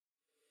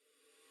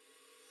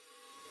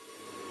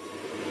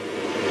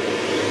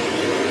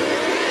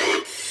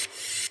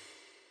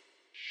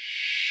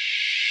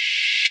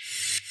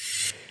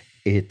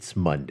It's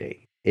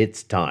Monday.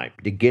 It's time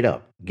to get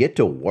up, get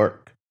to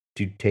work,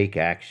 to take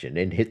action,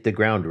 and hit the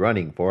ground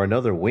running for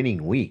another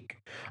winning week.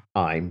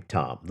 I'm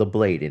Tom the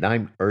Blade, and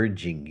I'm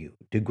urging you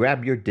to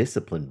grab your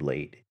discipline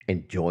blade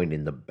and join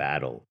in the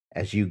battle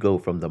as you go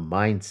from the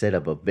mindset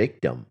of a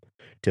victim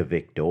to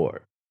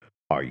victor.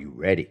 Are you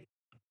ready?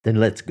 Then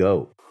let's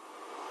go.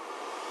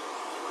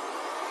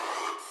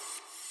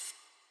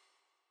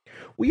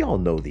 We all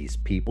know these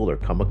people or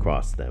come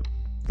across them,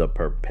 the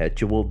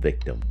perpetual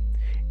victim.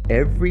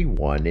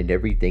 Everyone and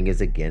everything is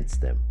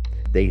against them.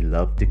 They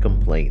love to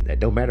complain that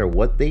no matter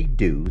what they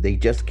do, they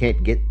just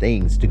can't get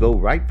things to go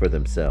right for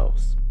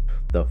themselves.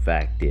 The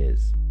fact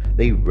is,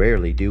 they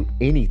rarely do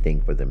anything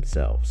for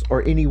themselves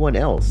or anyone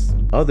else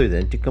other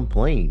than to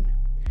complain.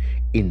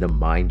 In the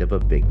mind of a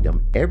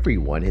victim,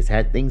 everyone has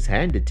had things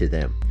handed to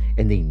them,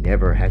 and they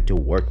never had to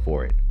work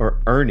for it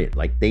or earn it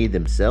like they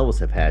themselves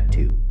have had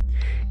to.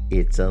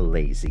 It's a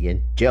lazy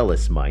and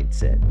jealous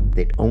mindset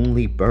that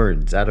only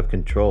burns out of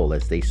control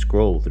as they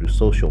scroll through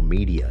social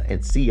media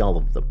and see all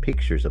of the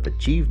pictures of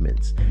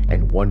achievements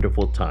and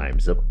wonderful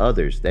times of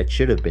others that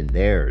should have been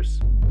theirs.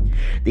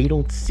 They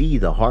don't see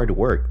the hard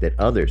work that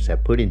others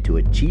have put into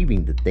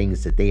achieving the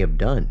things that they have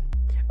done.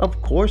 Of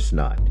course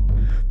not.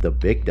 The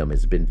victim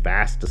has been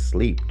fast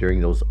asleep during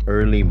those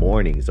early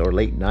mornings or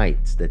late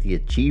nights that the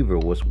achiever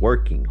was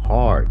working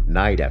hard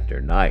night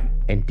after night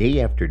and day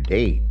after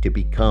day to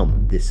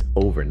become this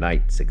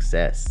overnight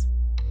success.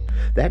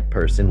 That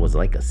person was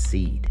like a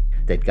seed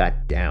that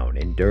got down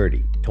and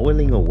dirty,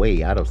 toiling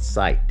away out of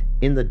sight,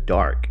 in the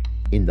dark,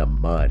 in the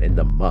mud and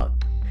the muck.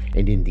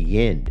 And in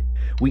the end,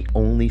 we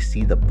only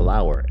see the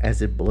flower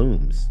as it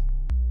blooms.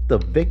 The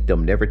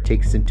victim never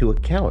takes into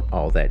account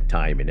all that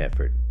time and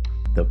effort.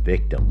 The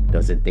victim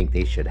doesn't think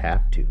they should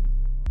have to.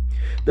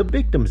 The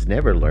victims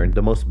never learned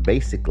the most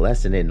basic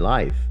lesson in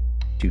life: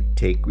 to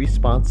take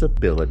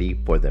responsibility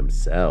for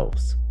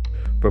themselves,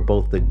 for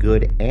both the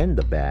good and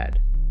the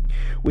bad.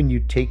 When you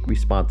take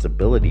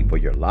responsibility for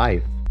your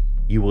life,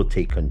 you will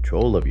take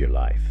control of your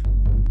life.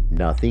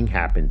 Nothing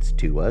happens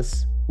to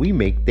us. We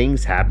make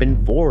things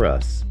happen for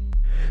us.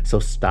 So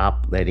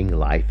stop letting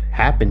life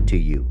happen to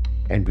you,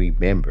 and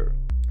remember,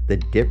 the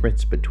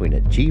difference between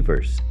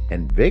achievers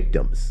and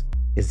victims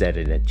is that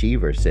an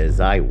achiever says,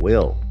 "I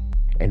will,"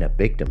 and a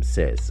victim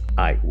says,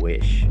 "I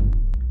wish."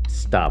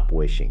 Stop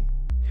wishing.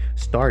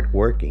 Start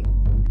working,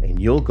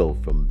 and you'll go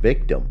from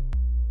victim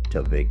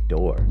to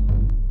victor.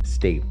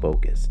 Stay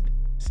focused.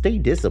 Stay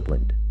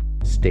disciplined.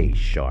 Stay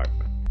sharp.